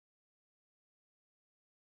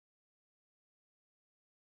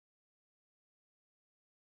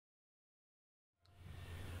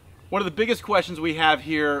One of the biggest questions we have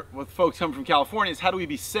here with folks coming from California is how do we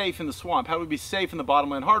be safe in the swamp? How do we be safe in the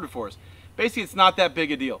bottomland hardwood forest? Basically, it's not that big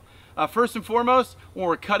a deal. First and foremost, when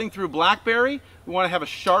we're cutting through blackberry, we want to have a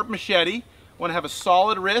sharp machete, you want to have a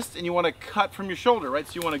solid wrist, and you want to cut from your shoulder, right?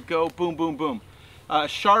 So you want to go boom, boom, boom.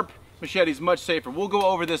 Sharp machete is much safer. We'll go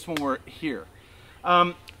over this when we're here.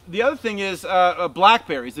 The other thing is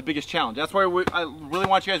blackberry is the biggest challenge. That's why I really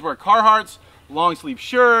want you guys to wear Carhartts, long sleeve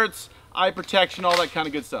shirts, eye protection, all that kind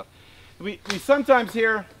of good stuff. We sometimes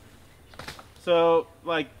hear, so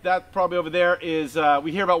like that probably over there is,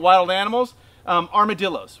 we hear about wild animals,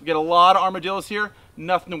 armadillos. We get a lot of armadillos here,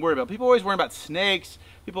 nothing to worry about. People always worry about snakes,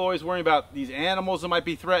 people always worry about these animals that might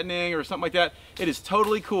be threatening or something like that. It is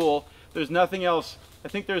totally cool. There's nothing else. I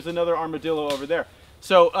think there's another armadillo over there.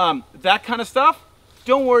 So that kind of stuff,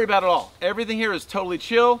 don't worry about it all. Everything here is totally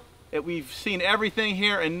chill. We've seen everything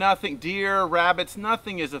here and nothing, deer, rabbits,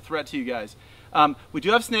 nothing is a threat to you guys. We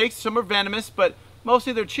do have snakes, some are venomous, but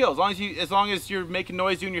mostly they're chill. As long as you're making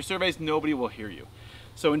noise doing your surveys, nobody will hear you.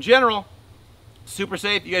 So in general, super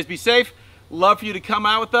safe. You guys be safe. Love for you to come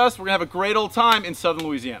out with us. We're gonna have a great old time in southern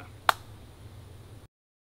Louisiana.